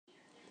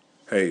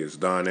Hey, it's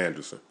Don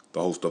Anderson,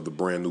 the host of the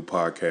brand new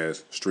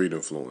podcast, Street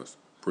Influence,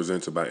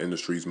 presented by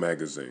Industries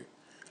Magazine.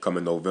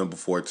 Coming November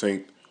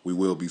 14th, we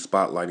will be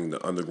spotlighting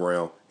the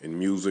underground in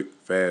music,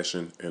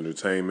 fashion,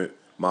 entertainment,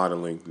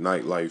 modeling,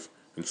 nightlife,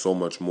 and so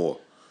much more.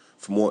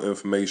 For more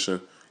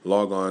information,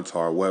 log on to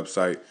our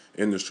website,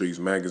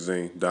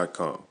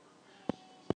 industriesmagazine.com.